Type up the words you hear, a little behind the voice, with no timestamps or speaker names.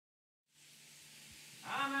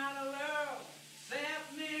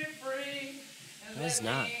Where's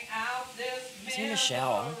Nat? Is he in the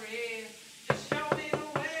shower?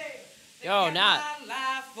 Yo, Nat.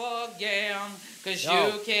 Cause Yo.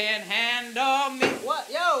 you can handle me. What?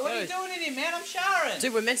 Yo, what are you doing in here, man? I'm showering.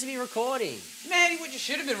 Dude, we're meant to be recording. Man, what you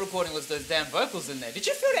should have been recording was those damn vocals in there. Did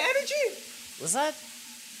you feel the energy? Was that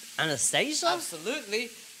Anastasia? Absolutely.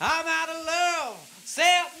 I'm out of love.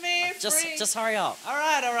 Set me free. Just hurry up. All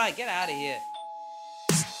right. Get out of here.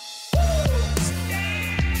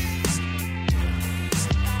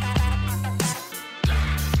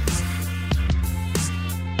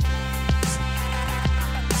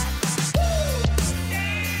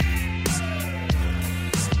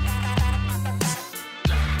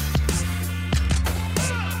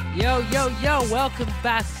 Yo, welcome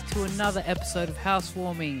back to another episode of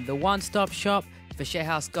Housewarming, the one-stop shop for share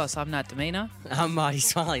house goss. I'm Nat Demeanor. I'm Marty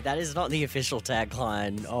Smiley. That is not the official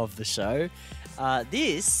tagline of the show.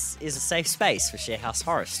 This is a safe space for sharehouse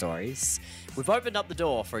horror stories. We've opened up the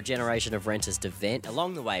door for a generation of renters to vent.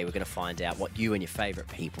 Along the way, we're going to find out what you and your favourite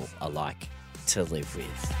people are like to live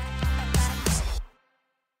with.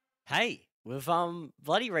 Hey, we've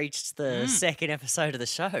bloody reached the second episode of the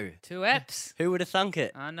show. 2 eps. Who would have thunk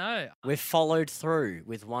it? I know. We've followed through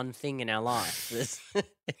with one thing in our life.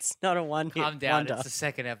 It's not a one-hit Calm down. wonder. It's the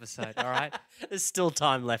second episode, all right? There's still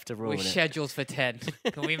time left to ruin We're it. scheduled for 10.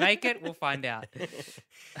 Can we make it? We'll find out.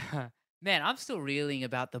 Man, I'm still reeling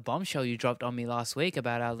about the bombshell you dropped on me last week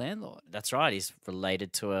about our landlord. That's right. He's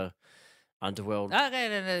related to a underworld.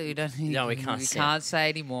 Okay, no, you don't. No, we can't We say can't say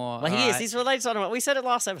anymore. Well, he all is. right? He's related to underworld. We said it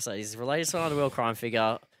last episode. He's related to an underworld crime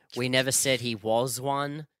figure. We never said he was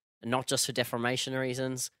one, not just for defamation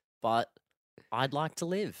reasons, but I'd like to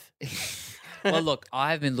live. Well, look,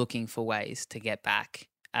 I've been looking for ways to get back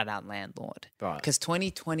at our landlord. Right. Because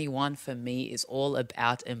 2021 for me is all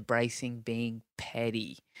about embracing being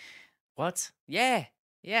petty. What? Yeah.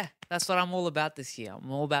 That's what I'm all about this year.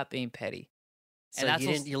 I'm all about being petty. So that's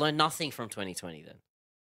you learned nothing from 2020 then?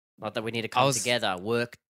 Not that we need to come together,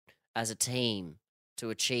 work as a team to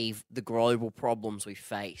achieve the global problems we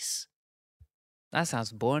face. That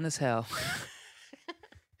sounds boring as hell.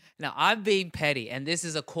 Now, I'm being petty, and this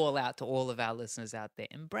is a call out to all of our listeners out there.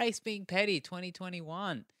 Embrace being petty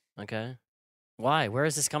 2021. Okay. Why? Where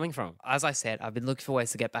is this coming from? As I said, I've been looking for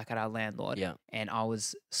ways to get back at our landlord. Yeah. And I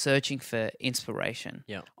was searching for inspiration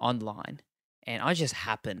online. And I just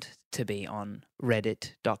happened to be on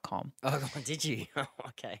reddit.com. Oh, did you?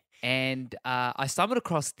 Okay. And I stumbled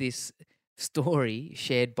across this story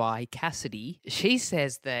shared by Cassidy. She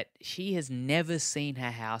says that she has never seen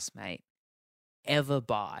her housemate ever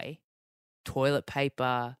buy toilet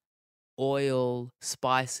paper, oil,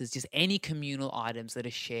 spices, just any communal items that are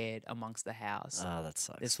shared amongst the house. Oh, that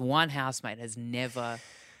sucks. This one housemate has never...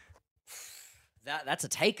 That's a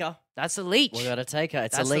taker. That's a leech. We got a taker.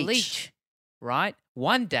 It's That's a leech. a leech. Right?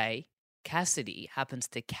 One day, Cassidy happens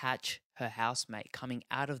to catch her housemate coming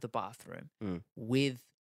out of the bathroom with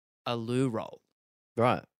a loo roll.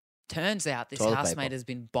 Right. Turns out this Toilet housemate paper. has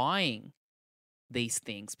been buying these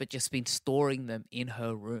things, but just been storing them in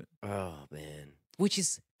her room, Oh, man. which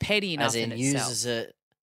is petty enough As in itself. uses it,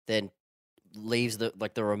 then leaves the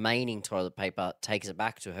remaining toilet paper, takes it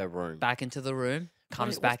back to her room. Back into the room,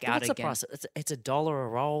 comes back out what's the again. price? It's $1 a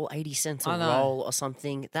roll, 80 cents a I know. roll or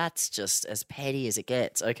something. That's just as petty as it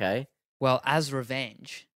gets. Okay. Well, as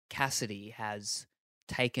revenge, Cassidy has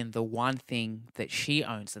taken the one thing that she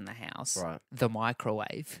owns in the house, Right. the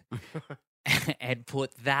microwave, and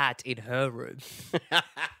put that in her room.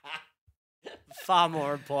 Far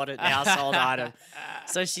more important household item.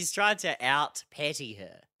 So she's trying to out petty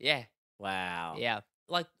her. Yeah, Wow. yeah.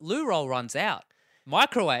 Like loo roll runs out.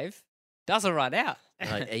 Microwave doesn't run out.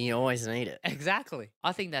 And you always need it. Exactly.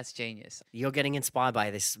 I think that's genius. You're getting inspired by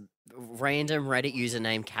this random Reddit user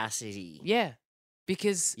named Cassidy. Yeah.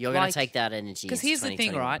 Because You're going to take that energy. Because into here's the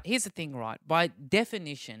thing, 2021. right? Here's the thing, right? By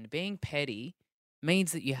definition, being petty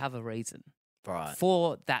means that you have a reason Right.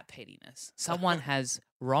 for that pettiness. Someone has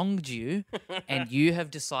wronged you and you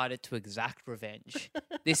have decided to exact revenge.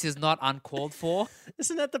 This is not uncalled for.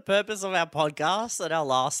 Isn't that the purpose of our podcast? That our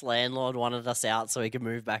last landlord wanted us out so he could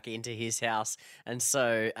move back into his house. And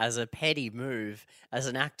so, as a petty move, as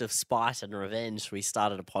an act of spite and revenge, we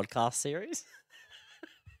started a podcast series.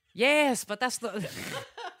 Yes, but that's the...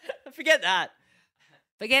 Forget that.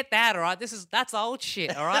 Forget that, all right? That's old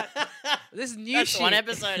shit, all right? This is new That's shit. one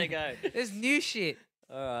episode ago. This is new shit.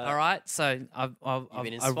 All All right, so I been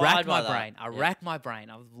racked inspired my by that. brain. I Yeah. racked my brain.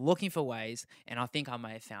 I was looking for ways, and I think I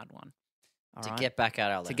may have found one. All To right? get back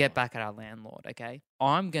at our to get back at our landlord. Okay,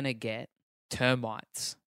 I'm gonna get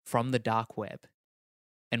termites from the dark web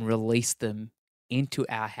and release them into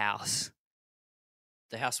our house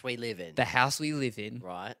The house we live in. the house we live in,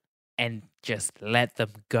 Right. and just let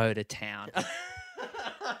them go to town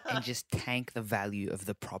and just tank the value of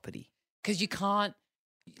the property. Because you can't,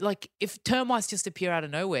 like, if termites just appear out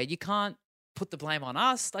of nowhere, you can't put the blame on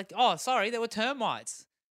us. Like, oh, sorry, there were termites.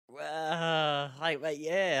 Wait,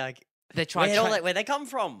 yeah. They tried. Where they come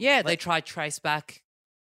from? Yeah, they tried trace back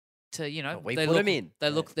to we they put look, them in. They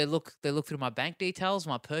look through my bank details,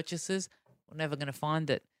 my purchases. We're never gonna find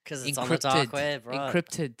it. Because it's on the dark web, right?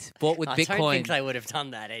 Encrypted, bought with I Bitcoin. don't think they would have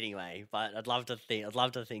done that anyway, but I'd love to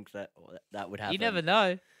think that that would happen. You never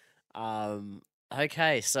know.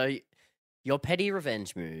 Okay, so your petty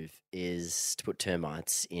revenge move is to put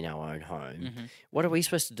termites in our own home. Mhm. What are we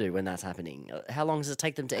supposed to do when that's happening? How long does it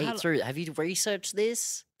take them to eat through? Have you researched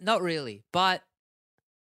this? Not really, but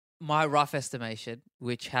my rough estimation,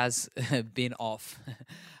 which has been off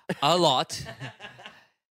a lot,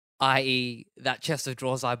 i.e., that chest of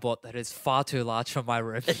drawers I bought that is far too large for my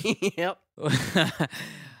room. Yep.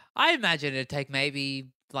 I imagine it'd take maybe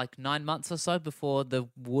like 9 months or so before the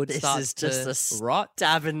wood This starts is just to a rot.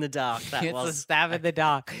 stab in the dark. That It's a was stab in the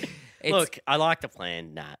dark. It's, Look, I like the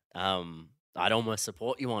plan, Nat. I'd almost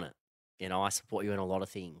support you on it. You know, I support you in a lot of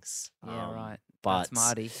things. yeah, right. But That's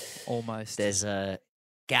Marty, almost. there's a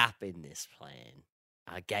gap in this plan,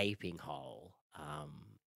 a gaping hole.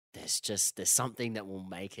 There's something that will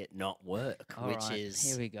make it not work, All which right, is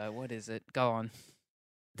here we go. What is it? Go on.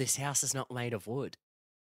 this house is not made of wood.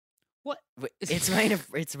 What? It's made of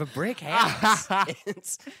it's a brick house.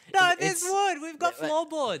 No, there's wood. We've got wait,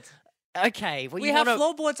 floorboards. Okay, well, We you have wanna,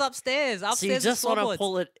 floorboards upstairs. so you Upstairs just is want to floorboards.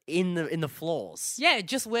 pull it in the floors. Yeah,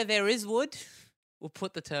 just where there is wood, we'll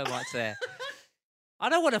put the termites there. I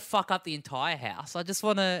don't want to fuck up the entire house. I just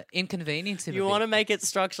want to inconvenience him. You want to make it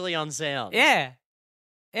structurally unsound. Yeah.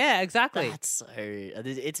 Yeah, exactly. That's so.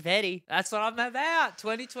 It's petty. That's what I'm about.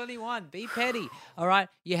 2021. Be petty. All right.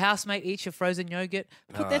 Your housemate eats your frozen yogurt.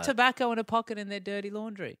 Put All their right. tobacco in a pocket in their dirty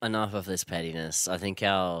laundry. Enough of this pettiness. I think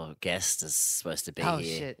our guest is supposed to be Oh,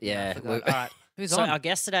 here. shit. Yeah. I forgot. All right. Who's So on? our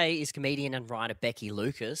guest today is comedian and writer Becky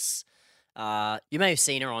Lucas. You may have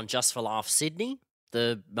seen her on Just for Laughs Sydney,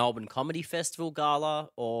 the Melbourne Comedy Festival Gala,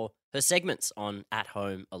 or her segments on At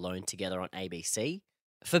Home Alone Together on ABC.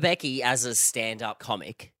 For Becky, as a stand-up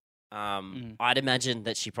comic, I'd imagine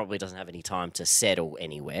that she probably doesn't have any time to settle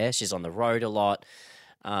anywhere. She's on the road a lot,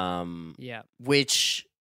 Yeah. which,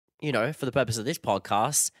 you know, for the purpose of this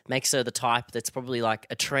podcast, makes her the type that's probably like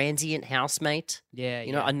a transient housemate, Yeah.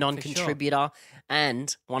 you know, a non-contributor,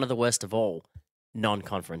 and one of the worst of all,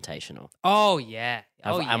 non-confrontational. Oh, yeah.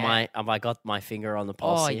 Oh, yeah. Have I got my finger on the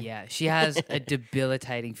pulse Oh, here? yeah. She has a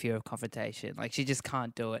debilitating fear of confrontation. Like, she just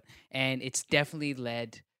can't do it. And it's definitely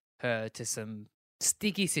led her to some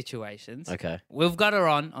sticky situations. Okay. We've got her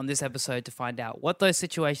on this episode to find out what those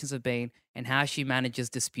situations have been and how she manages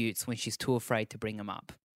disputes when she's too afraid to bring them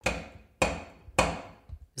up.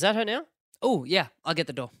 Is that her now? Oh, yeah. I'll get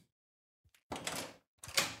the door.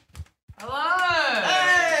 Hello!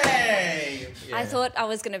 Hey! I thought I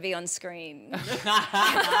was going to be on screen. Your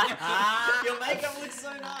makeup looks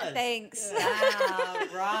so nice. Thanks.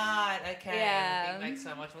 Right. Okay. Yeah. Everything makes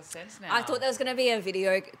so much more sense now. I thought there was going to be a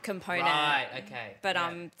video component. Right. Okay. But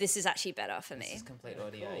yeah. this is actually better for This me. is complete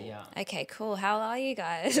audio. Yeah. Okay, cool. How are you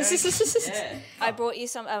guys? Yeah. I brought you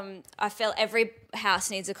some. I felt every house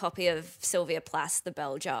needs a copy of Sylvia Plath, The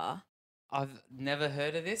Bell Jar. I've never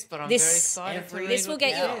heard of this, but I'm This- very excited to read This will what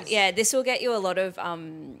get this you. is. Yeah, this will get you a lot of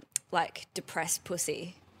like depressed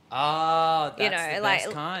pussy. Oh, that's You know, the like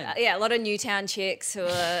best kind. yeah, a lot of Newtown chicks who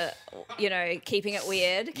are, you know, keeping it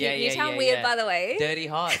weird. Yeah, yeah, Newtown yeah, weird, yeah. by the way. Dirty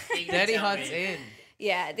hot. Dirty hot's in.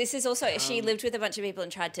 Yeah, this is also she lived with a bunch of people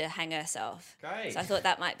and tried to hang herself. Great. So I thought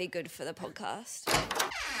that might be good for the podcast.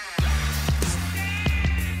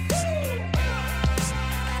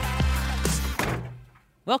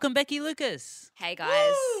 Welcome, Becky Lucas. Hey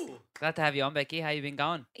guys. Glad to have you on, Becky. How you been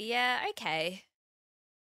going? Yeah, okay.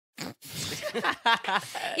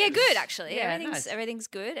 Yeah, good actually. Yeah, everything's nice. everything's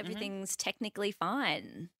good. Everything's technically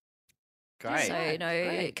fine. Great. So no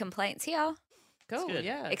great. complaints here. Cool. good.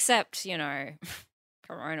 Yeah. Except, you know,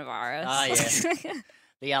 coronavirus. Ah,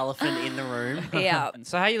 The elephant in the room. Yeah,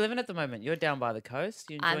 So how you living at the moment? You're down by the coast.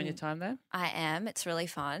 You enjoying your I'm- time there? I am. It's really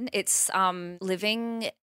fun. It's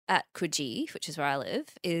living at Coogee, which is where I live,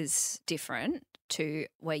 is different to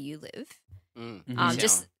where you live. Mm. Mhm.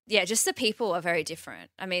 Just the people are very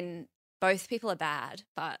different. I mean, both people are bad,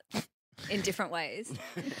 but in different ways.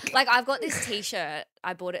 Like I've got this T-shirt.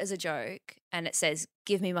 I bought it as a joke, and it says,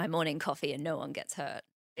 "Give me my morning coffee, and no one gets hurt."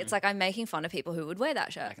 It's like I'm making fun of people who would wear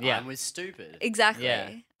that shirt. Like, Yeah. I was stupid. Exactly.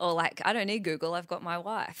 Yeah. Or like, I don't need Google, I've got my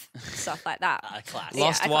wife. Stuff like that. Classic. Yeah,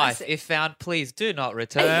 Lost a wife, classic. if found, please do not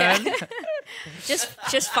return. Yeah.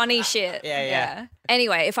 just funny shit. Yeah.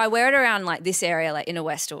 Anyway, if I wear it around like this area, like inner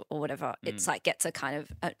west or whatever, it's like gets a kind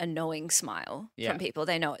of a knowing smile Yeah. from people.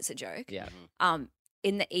 They know it's a joke. Yeah.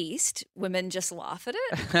 In the East, women just laugh at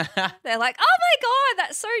it. They're like, "Oh my god,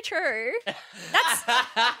 that's so true."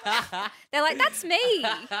 They're like, "That's me.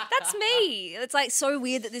 That's me." It's like so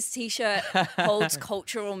weird that this T-shirt holds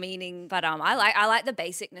cultural meaning, but I like the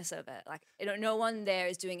basicness of it. Like, no one there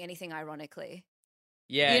is doing anything ironically.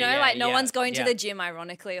 Yeah. You know, yeah, like no yeah, one's going to yeah. the gym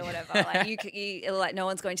ironically or whatever. Like like no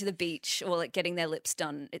one's going to the beach or like getting their lips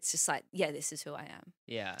done. It's just like, yeah, this is who I am.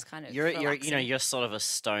 Yeah. It's kind of You're relaxing. you're sort of a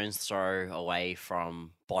stone's throw away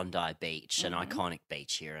from Bondi Beach, an iconic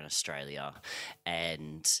beach here in Australia.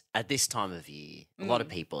 And at this time of year, a lot of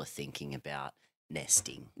people are thinking about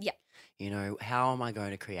nesting. Yeah. You know, how am I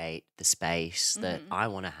going to create the space that I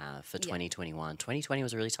want to have for 2021? 2020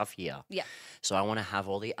 was a really tough year. Yeah. So I want to have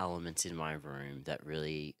all the elements in my room that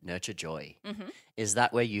really nurture joy. Mhm. Is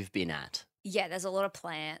that where you've been at? Yeah, there's a lot of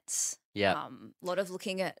plants. Yeah. A lot of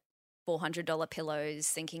looking at $400 pillows,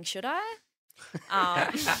 thinking, should I?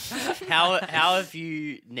 How have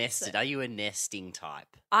you nested? Are you a nesting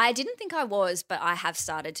type? I didn't think I was, but I have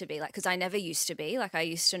started to be like, because I never used to be. Like, I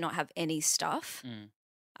used to not have any stuff.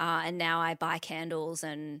 And now I buy candles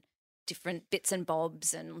and different bits and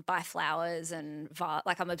bobs and buy flowers and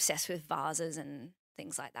like I'm obsessed with vases and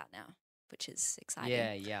things like that now, which is exciting.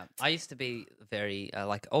 Yeah, yeah. I used to be very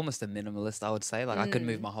like almost a minimalist, I would say. Like I could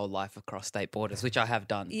move my whole life across state borders, which I have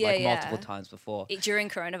done like multiple times before. During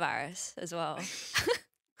coronavirus as well.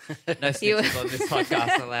 No snitches on this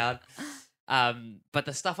podcast allowed. But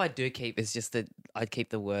the stuff I do keep is just that I keep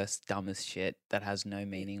the worst, dumbest shit that has no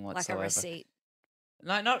meaning Like whatsoever. a receipt.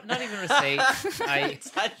 No, not even receipts.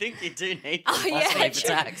 I think you do need Oh, yeah, possibly for true.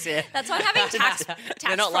 tax. Yeah, That's why I'm having tax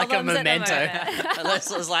they're not like a problems at the memento. moment. Unless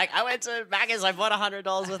it was like, I went to Macca's, I bought $100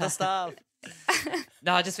 worth of stuff.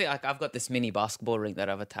 No, I just feel like I've got this mini basketball ring that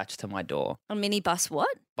I've attached to my door. A mini bus what?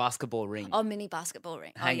 Basketball ring. Oh, mini basketball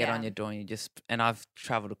ring. Hang it on your door and and I've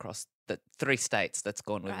traveled across the 3 states that's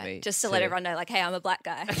gone with me. Just to let everyone know, like, hey, I'm a black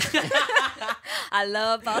guy. I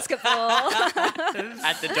love basketball.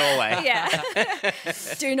 At the doorway. Yeah.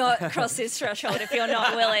 Do not cross this threshold if you're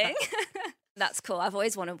not willing. That's cool. I've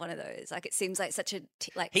always wanted one of those. Like, it seems like such a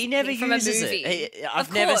like He never thing from uses a movie. it.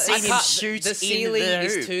 I've never course. seen I him can't- shoot the in ceiling the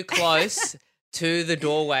is hoop. too close to the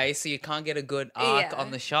doorway, so you can't get a good arc Yeah.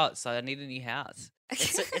 on the shot. So I need a new house.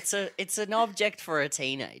 It's an object for a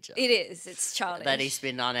teenager It is. It's childish. that he's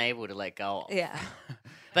been unable to let go of. Yeah.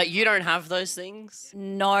 But you don't have those things?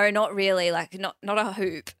 No, not really. Like, not a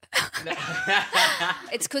hoop.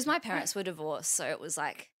 It's because my parents were divorced, so it was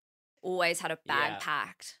like always had a bag Yeah.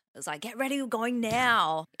 packed. It was like, get ready, we're going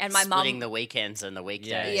now. And my Splitting mum, the weekends and the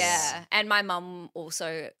weekdays. yeah, and my mum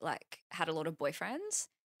also like had a lot of boyfriends.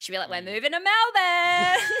 She'd be like, Mm. we're moving to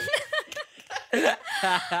Melbourne.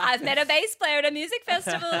 I've met a bass player at a music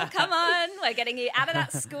festival. Come on, we're getting you out of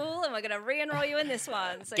that school, and we're going to re-enroll you in this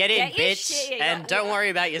one. So Get in, your bitch, shit. Yeah, and don't worry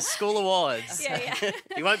about your school awards. Yeah, yeah.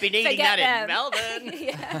 You won't be needing Forget that in them. Melbourne.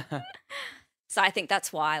 Yeah. So I think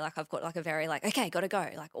that's why, like, I've got like a very like, okay, gotta go,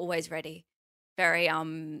 like always ready. Very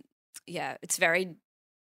yeah, it's very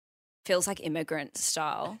feels like immigrant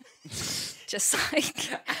style. Just like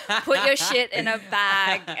put your shit in a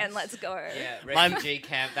bag and let's go. Yeah, refugee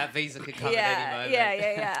camp. That visa could come at any moment.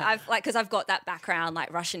 Yeah. I've like because I've got that background,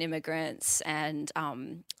 like Russian immigrants, and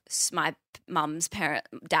my mum's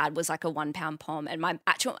dad was like a 1 pound pom, and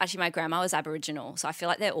actually my grandma was Aboriginal, so I feel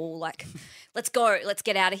like they're all like, let's go, let's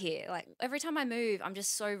get out of here. Like every time I move, I'm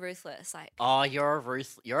just so ruthless. Like, Oh, you're a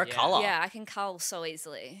Yeah. colour. yeah, I can cull so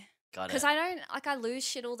easily. Got it. Because I don't like I lose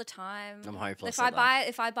shit all the time. I'm hopeless If at that.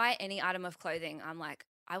 if I buy any item of clothing, I'm like,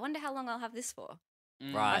 I wonder how long I'll have this for.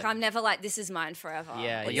 Right. Like I'm never like, this is mine forever.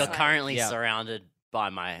 Yeah, Well, It's you're like- currently Yeah. surrounded by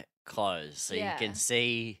my clothes, so Yeah. you can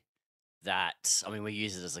see that. I mean, we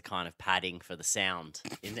use it as a kind of padding for the sound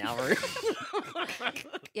in our room.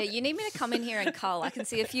 Yeah, you need me to come in here and cull. I can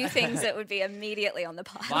see a few things that would be immediately on the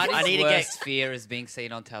My pile. I need to get- worst fear is being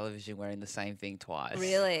seen on television wearing the same thing twice.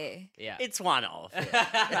 Really? Yeah. It's one off.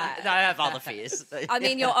 Right. I have other fears. I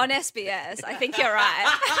mean, you're on SBS. I think you're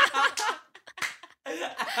right.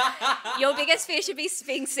 Your biggest fear should be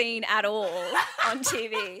being seen at all on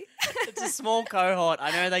TV. It's a small cohort.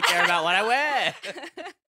 I know they care about what I wear.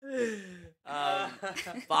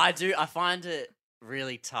 But I find it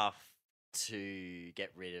really tough to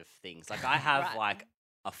get rid of things. Like I have Right. like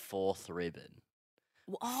a fourth ribbon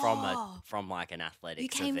Oh, from like an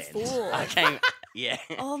athletics came event. fourth. I came Yeah.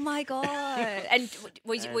 Oh my god! And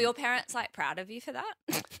were your parents like proud of you for that?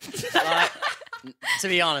 Like, to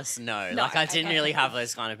be honest, no. No, Like, I didn't okay. really have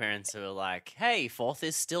those kind of parents who were like, hey, fourth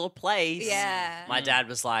is still a place. Yeah. My dad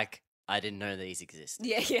was like, I didn't know these existed.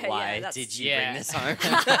 Yeah. Why that's- did you Yeah. bring this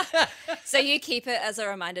home? So you keep it as a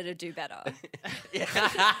reminder to do better. Yeah.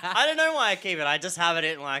 I don't know why I keep it. I just have it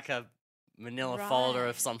in like a manila folder Right.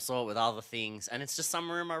 of some sort with other things, and it's just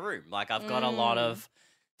somewhere in my room. Like, I've got a lot of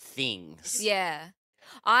things. Yeah.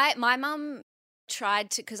 My mum tried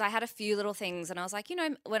to, because I had a few little things, and I was like,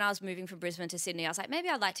 when I was moving from Brisbane to Sydney, I was like, maybe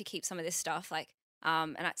I'd like to keep some of this stuff. Like,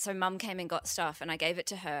 so mum came and got stuff, and I gave it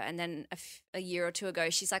to her. And then a year or two ago,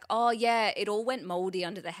 she's like, oh yeah, it all went moldy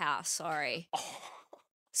under the house. Sorry.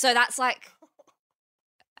 So that's like,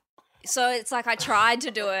 so it's like I tried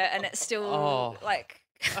to do it, and it's still Oh. like,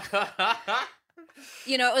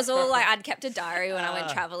 it was all like I'd kept a diary when I went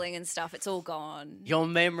traveling and stuff. It's all gone. Your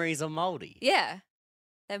memories are moldy. Yeah.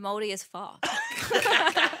 They're moldy as fuck.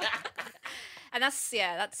 And that's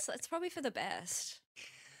probably for the best.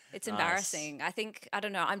 It's Nice. embarrassing. I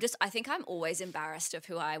don't know. I think I'm always embarrassed of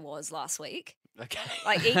who I was last week. Okay.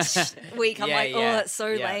 Like each week I'm Yeah, like, oh, yeah, that's so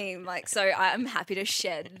yeah. lame. Like, so I'm happy to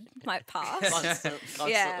shed my past.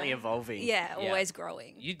 Constantly Yeah. evolving. Yeah, Yeah. always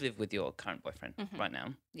growing. You live with your current boyfriend right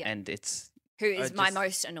now, Yeah. and it's Who is my just-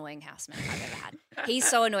 most annoying housemate I've ever had. He's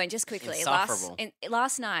so annoying. Just quickly, Insufferable.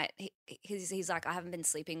 last night, he's like, I haven't been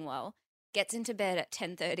sleeping well. Gets into bed at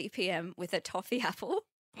 10:30 p.m. with a toffee apple,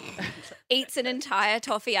 eats an entire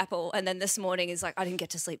toffee apple, and then this morning is like, I didn't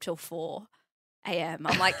get to sleep till 4 a.m.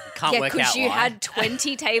 I'm like, Can't work because out you why. had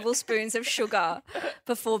 20 tablespoons of sugar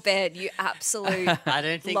before bed. You absolute I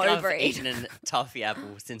don't think low I've breed. eaten a toffee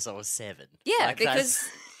apple since I was 7. Yeah, Like, because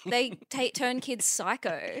that's- they turn kids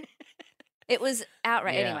psycho. It was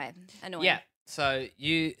outrageous. Yeah. Anyway, annoying. yeah. So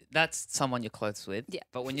that's someone you're close with. Yeah.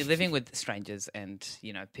 But when you're living with strangers and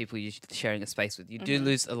people you're sharing a space with, you do Mhm.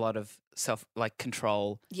 lose a lot of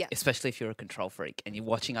control. Yeah. Especially if you're a control freak and you're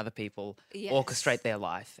watching other people Yes. orchestrate their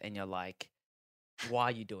life, and you're like, why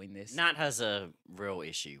are you doing this? Nat has a real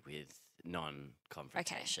issue with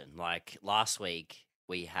non-confrontation. Like, last week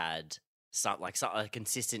we had a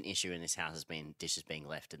consistent issue in this house has been dishes being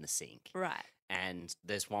left in the sink, Right. and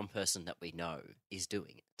there's one person that we know is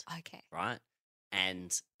doing it, Okay. right?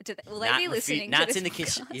 And Will they Nat be listening to Nat's this in the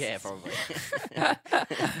kitchen. podcast? Yeah, probably.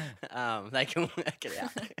 They can work it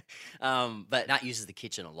out. But Nat uses the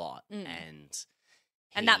kitchen a lot, Mm.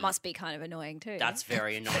 and that he- must be kind of annoying too. That's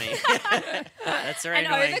very annoying. That's very An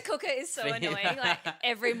annoying. overcooker is so annoying. Like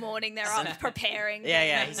every morning they're up preparing.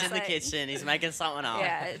 Yeah, things, he's in the like- kitchen. He's making something up.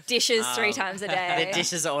 Yeah, dishes 3 Um, times a day. The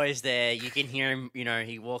dishes are always there. You can hear him,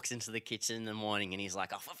 he walks into the kitchen in the morning and he's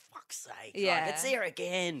like, oh, for fuck's sake. Yeah. Like, it's there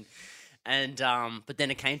again. And, but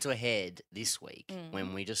then it came to a head this week Mm.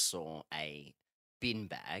 when we just saw a bin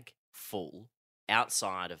bag full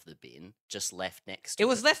outside of the bin, just left next to It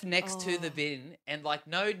was left next to the Oh. bin, and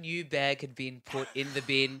no new bag had been put in the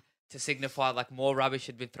bin to signify more rubbish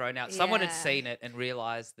had been thrown out. Someone had Yeah. seen it and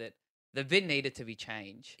realized that the bin needed to be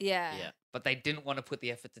changed, Yeah. Yeah. but they didn't want to put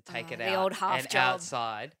the effort to take it the out old half and job.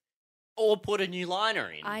 outside. Or put a new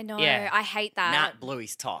liner in. I know. Yeah. I hate that. Nat blew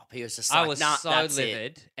his top. He was just I like, was nah, so that's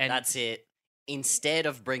livid, It. and That's it. Instead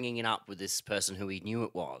of bringing it up with this person who he knew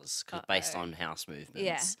it was, 'cause based Uh-oh. on house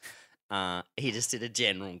movements, he just did a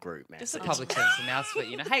general group message. just a public service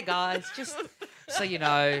announcement. Hey guys, just so you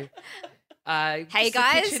know. Hey just the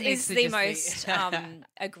guys kitchen needs is to the just be- most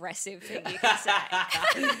aggressive thing you can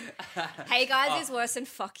say. Hey guys Oh. is worse than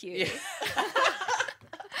fuck you.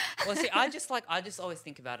 Well, see, I just always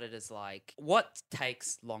think about it as what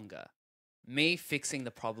takes longer? Me fixing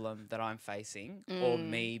the problem that I'm facing, or Mm.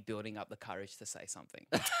 me building up the courage to say something?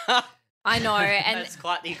 I know, and That's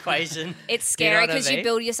quite the equation. it's You know scary what I because you mean?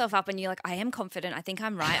 build yourself up and you're like, I am confident. I think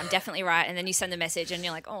I'm right. I'm definitely right. And then you send the message and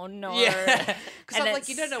you're like, oh no. Yeah, because And I'm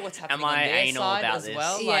you don't it's- know what's happening I on their anal side about as this?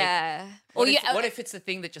 well. Yeah. What, Or if, you- what if it's the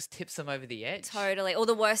thing that just tips them over the edge? Totally. Or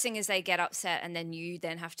the worst thing is they get upset and then you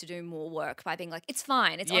then have to do more work by being like, it's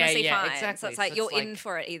fine. It's Yeah, honestly yeah, fine. So exactly. it's like So you're it's in like-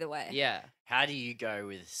 for it either way. Yeah. How do you go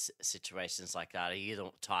with situations like that? Are you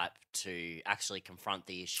the type to actually confront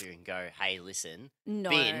the issue and go, hey, listen, No.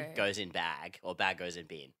 bin goes in bag or bag goes in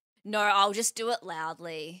bin? No, I'll just do it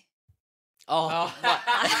loudly. Oh,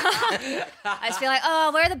 I just be like,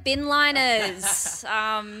 oh, where are the bin liners?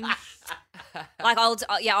 Like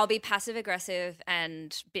I'll be passive aggressive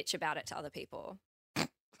and bitch about it to other people.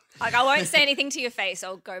 Like I won't say anything to your face.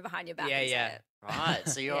 I'll go behind your back. Yeah, and say yeah. it. right.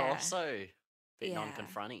 So you're Yeah. also a bit Yeah.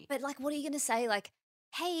 non-confronty. But like, what are you gonna say? Like,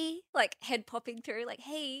 hey, like head popping through. Like,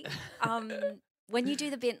 hey, when you do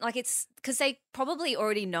the bin, like it's because they probably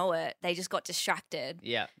already know it. They just got distracted.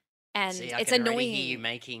 Yeah. And See, I it's can annoying. already hear you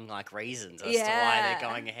making like reasons as to why Yeah. they're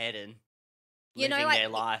going ahead and You know, living like their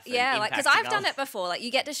life. And yeah, like because impacting I've done others. it before. Like you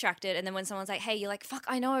get distracted, and then when someone's like, "Hey," you're like, "Fuck,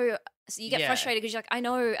 I know." So you get Yeah. frustrated because you're like, "I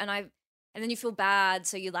know," and then you feel bad,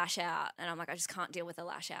 so you lash out, and I'm like, I just can't deal with a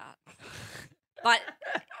lash out. But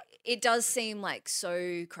it does seem like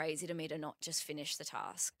so crazy to me to not just finish the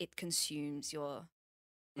task. It consumes your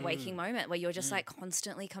waking moment where you're just like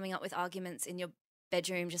constantly coming up with arguments in your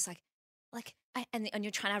bedroom, just and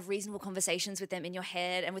you're trying to have reasonable conversations with them in your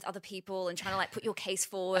head and with other people and trying to like put your case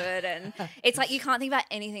forward, and it's like you can't think about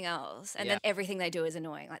anything else, and then everything they do is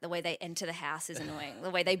annoying. Like the way they enter the house is annoying, the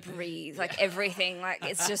way they breathe, like everything, like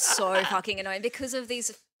it's just so fucking annoying because of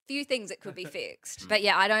these few things that could be fixed. But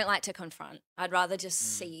yeah, I don't like to confront. I'd rather just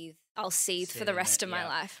seethe. I'll seethe for Sit the in rest it, of my yeah.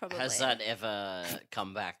 life probably. Has that ever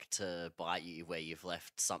come back to bite you where you've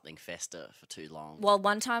left something fester for too long? Well,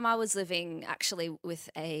 one time I was living actually with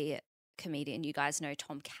a comedian, you guys know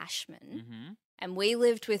Tom Cashman, Mm-hmm. and we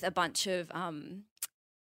lived with a bunch of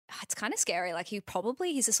it's kind of scary. Like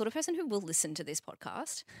he's the sort of person who will listen to this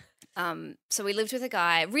podcast. So we lived with a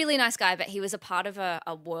guy, really nice guy, but he was a part of a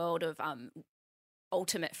world of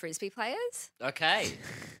ultimate frisbee players. Okay.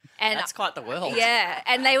 And That's quite the world. yeah,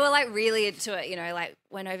 and they were like really into it, you know, like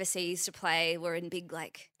went overseas to play, were in big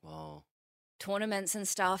like Whoa. tournaments and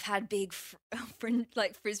stuff, had big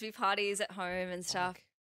like frisbee parties at home and stuff.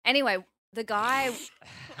 Anyway, the guy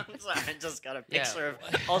I'm sorry, I just got a Yeah. picture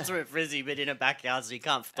of ultimate frisbee, but in a backyard, so you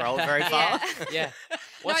can't throw it very far. Yeah. Yeah.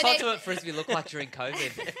 What's they- ultimate frisbee look like during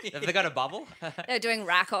COVID? Have they got a bubble? they're doing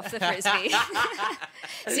rack off the frisbee.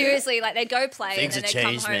 Seriously, like they'd go play Things and then have they'd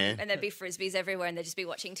changed, come home man. and there'd be frisbees everywhere and they'd just be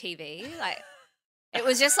watching TV. Like it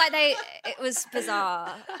was just like it was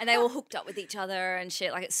bizarre, and they all hooked up with each other and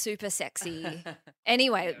shit. Like it's super sexy.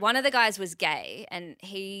 Anyway, one of the guys was gay and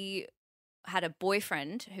he had a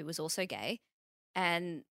boyfriend who was also gay,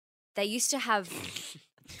 and they used to have.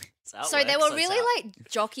 So they were really like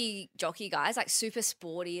jockey guys, like super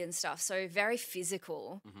sporty and stuff. So very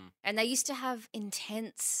physical, and they used to have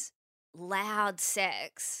intense, loud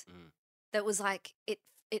sex that was like it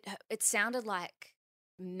sounded like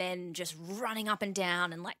men just running up and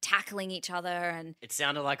down and like tackling each other, and It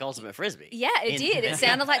sounded like ultimate frisbee. yeah, it did. It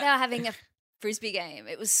sounded like they were having a frisbee game.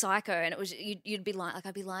 It was psycho, and it was you'd be like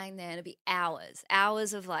I'd be lying there and it'd be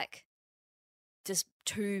hours of like just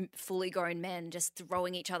two fully grown men just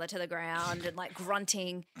throwing each other to the ground and like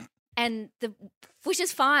grunting, and which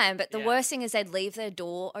is fine, but the worst thing is they'd leave their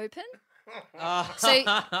door open.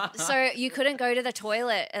 So you couldn't go to the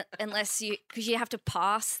toilet unless because you have to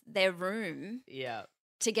pass their room yeah.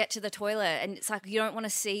 to get to the toilet, and it's like you don't want to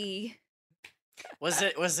see. Was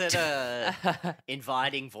it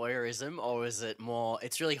inviting voyeurism, or was it more?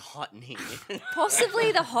 It's really hot in here.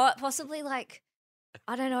 Possibly like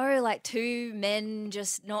I don't know, like two men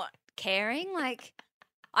just not caring. Like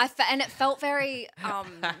and it felt very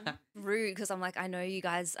rude because I'm like, I know you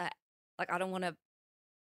guys. Like I don't want to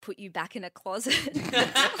put you back in a closet.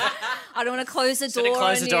 I don't want to close the So door.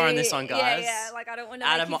 close the door on you. this one, guys. Yeah. Like I don't want to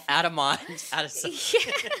out of mind, out of sight.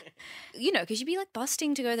 Yeah. You know, because you'd be like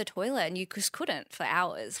busting to go to the toilet and you just couldn't for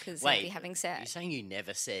hours because you'd be having You're sex. saying you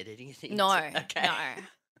never said anything? No, Okay. no.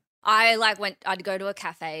 I like I'd go to a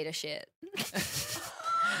cafe to shit.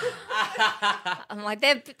 I'm like,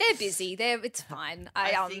 they're busy. It's fine.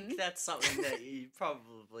 I think that's something that you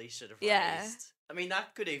probably should have Yeah. raised. I mean,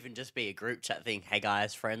 that could even just be a group chat thing. Hey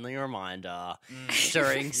guys, friendly reminder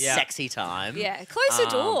during Yeah. sexy time. Yeah, close the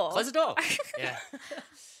door. Close the door. Yeah.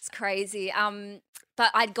 It's crazy.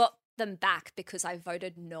 But I got them back because I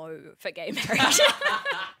voted no for gay marriage.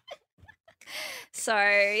 So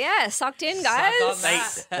yeah, sucked in, guys. Suck on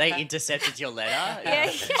that. They intercepted your letter.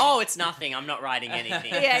 Yeah. Oh, it's nothing. I'm not writing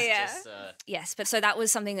anything. Yeah, It's yeah. just, Yes, but so that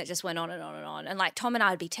was something that just went on and on and on. And like Tom and I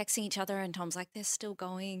would be texting each other, and Tom's like, "They're still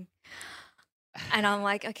going," and I'm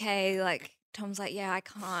like, "Okay." Like Tom's like, "Yeah, I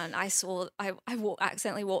can't. I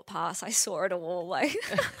accidentally walked past. I saw it all." Like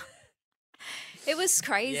it was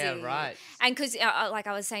crazy. Yeah, right. And because like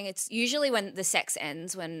I was saying, it's usually when the sex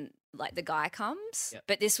ends when like the guy comes, Yep.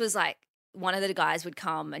 but this was like one of the guys would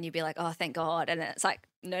come and you'd be like, "Oh, thank God," and then it's like,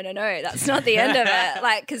 no, that's not the end of it.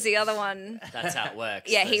 Like because the other one. that's how it works.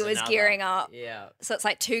 Yeah, he There's was another. gearing up. Yeah. So it's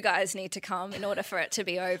like two guys need to come in order for it to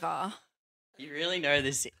be over. You really know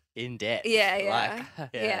this in depth. Yeah, yeah. Like,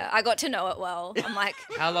 Yeah, I got to know it well. I'm like,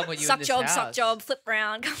 How long were you in suck this job, house? suck job, flip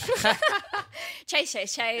round.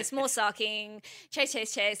 Chase, more sucking. Chase,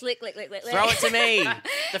 lick. Throw it to me.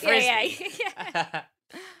 The frisbee. Yeah.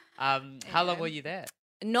 How long were you there?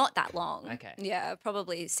 Not that long. Okay. Yeah,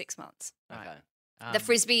 probably 6 months. Okay. The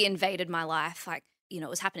frisbee invaded my life. Like, you know,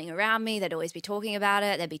 it was happening around me. They'd always be talking about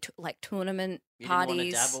it. There'd be like tournament You parties.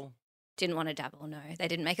 didn't want to dabble? Didn't want to dabble, no. They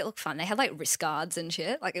didn't make it look fun. They had like wrist guards and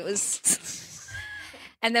shit. Like it was.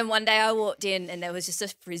 And then one day I walked in and there was just a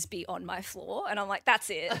Frisbee on my floor. And I'm like,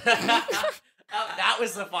 that's it. That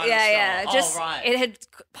was the final Yeah. straw. Just, oh, right. It had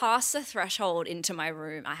passed the threshold into my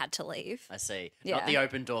room. I had to leave. I see. Yeah. Not the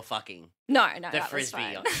open door fucking. No, The that was Frisbee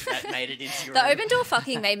fine. that made it into your The room. open door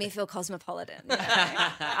fucking made me feel cosmopolitan. You know?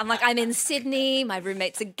 I'm like, I'm in Sydney. My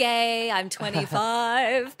roommates are gay. I'm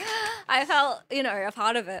 25. I felt, a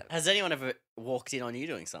part of it. Has anyone ever walked in on you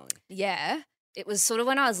doing something? Yeah. It was sort of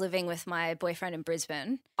when I was living with my boyfriend in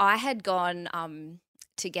Brisbane. I had gone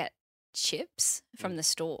to get chips from the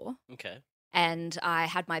store Okay. and I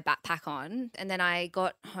had my backpack on. And then I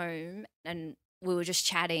got home and we were just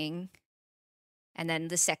chatting. And then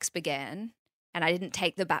the sex began and I didn't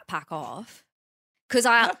take the backpack off. Because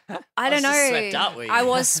I don't was know. just swept up, were you? I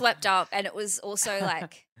was swept up. And it was also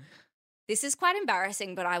like, this is quite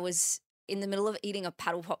embarrassing, but I was in the middle of eating a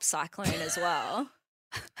paddle pop cyclone as well.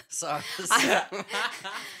 So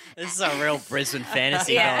this is a real Brisbane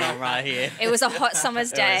fantasy Yeah. going on right here. It was a hot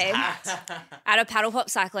summer's It was day hot. at a paddle pop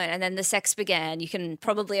cyclone, and then the sex began. You can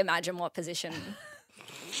probably imagine what position.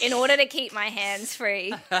 In order to keep my hands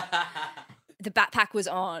free, the backpack was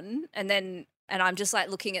on, and I'm just like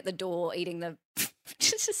looking at the door, eating the,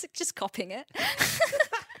 just copying it.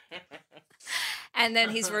 And then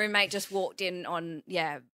his roommate just walked in on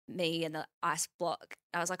me and the ice block.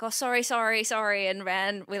 I was like, oh, sorry, and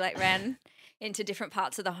we ran into different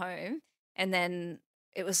parts of the home. And then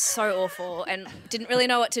it was so awful and didn't really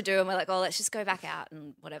know what to do. And we're like, oh, let's just go back out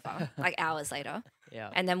and whatever, like hours later. Yeah.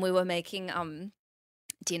 And then we were making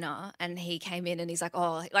dinner and he came in and he's like,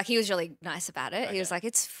 oh, like he was really nice about it. Okay. He was like,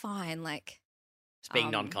 it's fine. Like, Just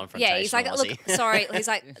being non-confrontational. yeah, he's like, was look, he? sorry. He's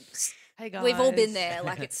like, Hey guys. we've all been there.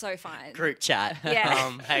 Like, it's so fine. Group chat.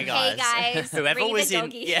 Yeah. Hey guys. Hey guys. Whoever Read was the in.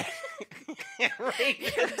 doggy. Yeah. Read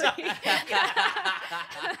the doggy.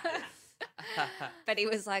 But he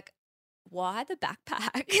was like, why the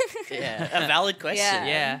backpack? Yeah. A valid question.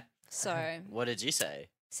 Yeah. So What did you say?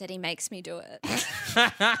 said he makes me do it.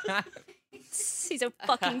 He's a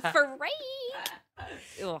fucking freak.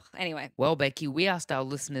 Ugh, anyway, Well, Becky, we asked our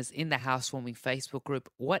listeners in the Housewarming Facebook group,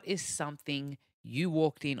 what is something you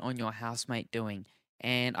walked in on your housemate doing?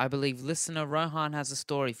 And I believe listener Rohan has a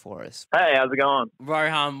story for us. Hey, how's it going?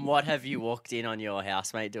 Rohan, what have you walked in on your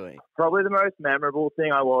housemate doing? Probably the most memorable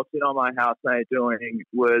thing I walked in on my housemate doing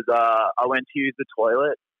was I went to use the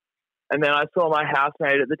toilet, and then I saw my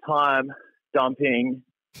housemate at the time dumping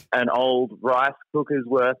an old rice cooker's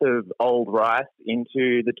worth of old rice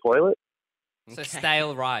into the toilet. So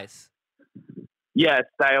stale rice. Yeah,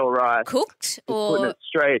 stale rice. cooked Just putting or it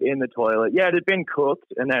straight in the toilet. Yeah, it had been cooked,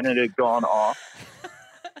 and then it had gone off.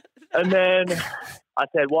 And then I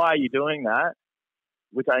said, why are you doing that?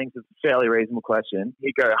 Which I think is a fairly reasonable question.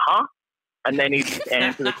 He'd go, huh? And then he'd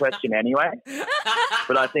answer the question anyway.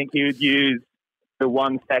 But I think he would use the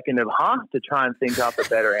 1 second of huh to try and think up a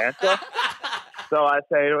better answer. So I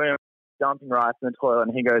say to him, dumping rice in the toilet,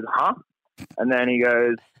 and he goes, huh? And then he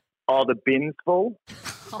goes, oh, the bin's full.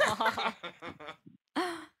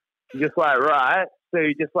 Just like, right. So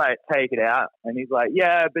you just like take it out. And he's like,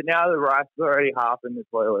 yeah, but now the rice is already half in the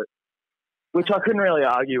toilet. Which I couldn't really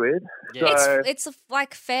argue with. Yeah. So it's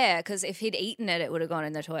like fair because if he'd eaten it, it would have gone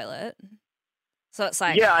in the toilet. So it's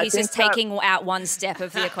like Yeah, I he's think just taking out one step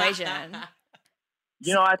of the equation.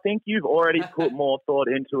 you know, I think you've already put more thought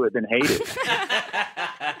into it than he did.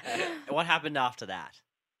 What happened after that?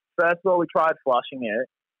 First of all, we tried flushing it,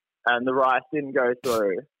 and the rice didn't go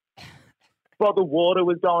through. But the water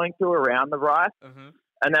was going through around the rice. Mm-hmm.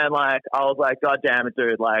 And then, like, I was like, God damn it,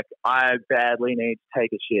 dude. Like, I badly need to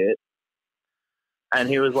take a shit. And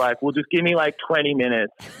he was like, well, just give me, like, 20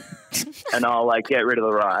 minutes, and I'll, like, get rid of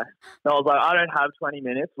the rice. And I was like, I don't have 20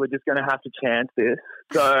 minutes. We're just going to have to chance this.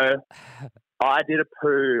 So I did a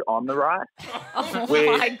poo on the rice. Oh Which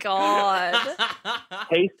my god!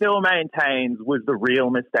 he still maintains was the real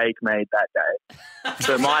mistake made that day.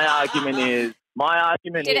 So my argument is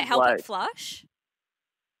Did it help like, it flush?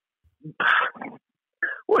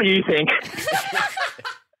 what do you think?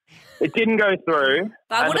 It didn't go through.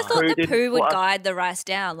 But I and would have thought the didn't poo would flush. guide the rice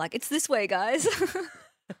down. Like it's this way, guys.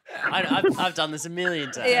 I've done this a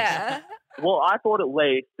million times. Yeah. Well, I thought at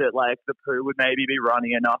least that like the poo would maybe be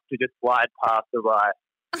running enough to just slide past the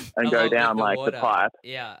rice and go Along with down the like water. the pipe.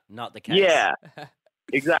 Yeah. Not the case. Yeah,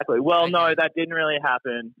 exactly. Well, no, Okay. that didn't really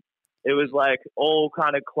happen. It was like all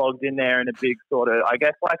kind of clogged in there in a big sort of, I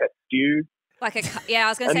guess, like a stew. Like I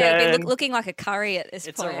was going to And say it'd be then- looking like a curry at this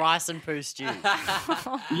It's point. a rice and poo stew.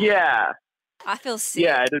 Yeah, I feel sick.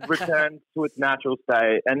 yeah, it had returned to its natural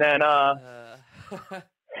state. And then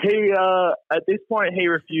He at this point he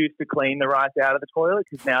refused to clean the rice out of the toilet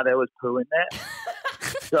because now there was poo in there.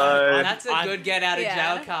 So That's a good get out of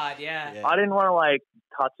Yeah. jail card, yeah. I didn't want to like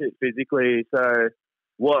touch it physically. So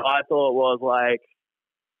what I thought was like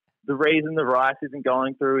the reason the rice isn't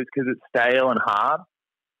going through is because it's stale and hard.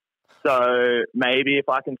 So maybe if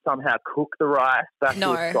I can somehow cook the rice back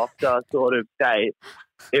to a softer sort of state,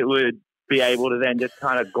 it would be able to then just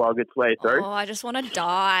kind of glog its way through. Oh, I just want to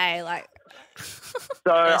die. Like,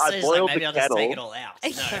 So Yeah, so I he's boiled like, maybe the I'll just take it kettle. all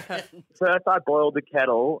out. No. First, I boiled the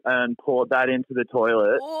kettle and poured that into the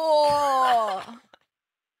toilet. oh,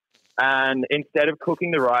 And instead of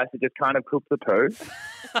cooking the rice, it just kind of cooked the poo.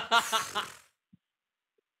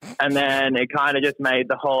 And then it kind of just made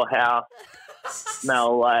the whole house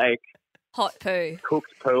smell like hot poo.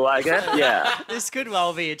 cooked poo, I guess. Yeah. This could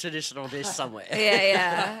well be a traditional dish somewhere.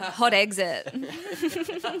 Yeah. Hot exit.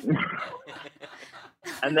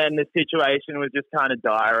 And then the situation was just kind of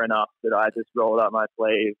dire enough that I just rolled up my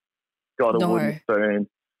sleeve, got a wooden spoon,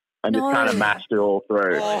 and just kind of mashed it all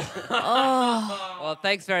through. Oh. Well,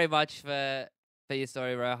 thanks very much for your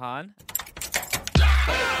story, Rohan.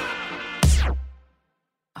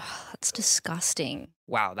 Oh, that's disgusting.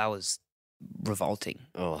 Wow, that was revolting.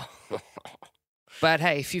 Oh. But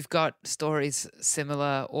hey, if you've got stories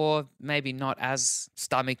similar or maybe not as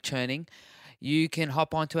stomach churning, you can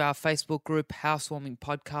hop onto our Facebook group, Housewarming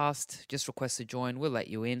Podcast. Just request to join. We'll let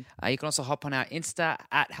you in. You can also hop on our Insta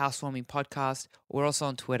at Housewarming Podcast. We're also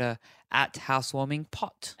on Twitter at Housewarming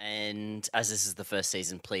Pot. And as this is the first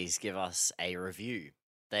season, please give us a review.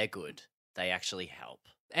 They're good. They actually help.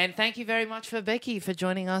 And thank you very much for Becky for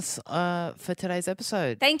joining us for today's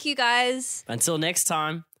episode. Thank you, guys. Until next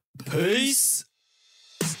time, peace.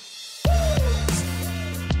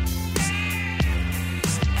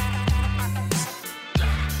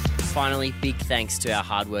 Finally, big thanks to our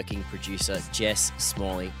hardworking producer, Jess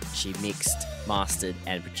Smalley. She mixed, mastered,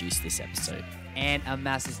 and produced this episode. And a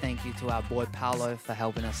massive thank you to our boy Paolo for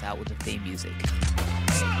helping us out with the theme music.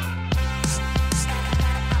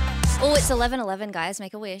 Oh, it's 11:11, guys.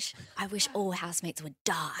 Make a wish. I wish all housemates would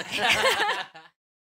die.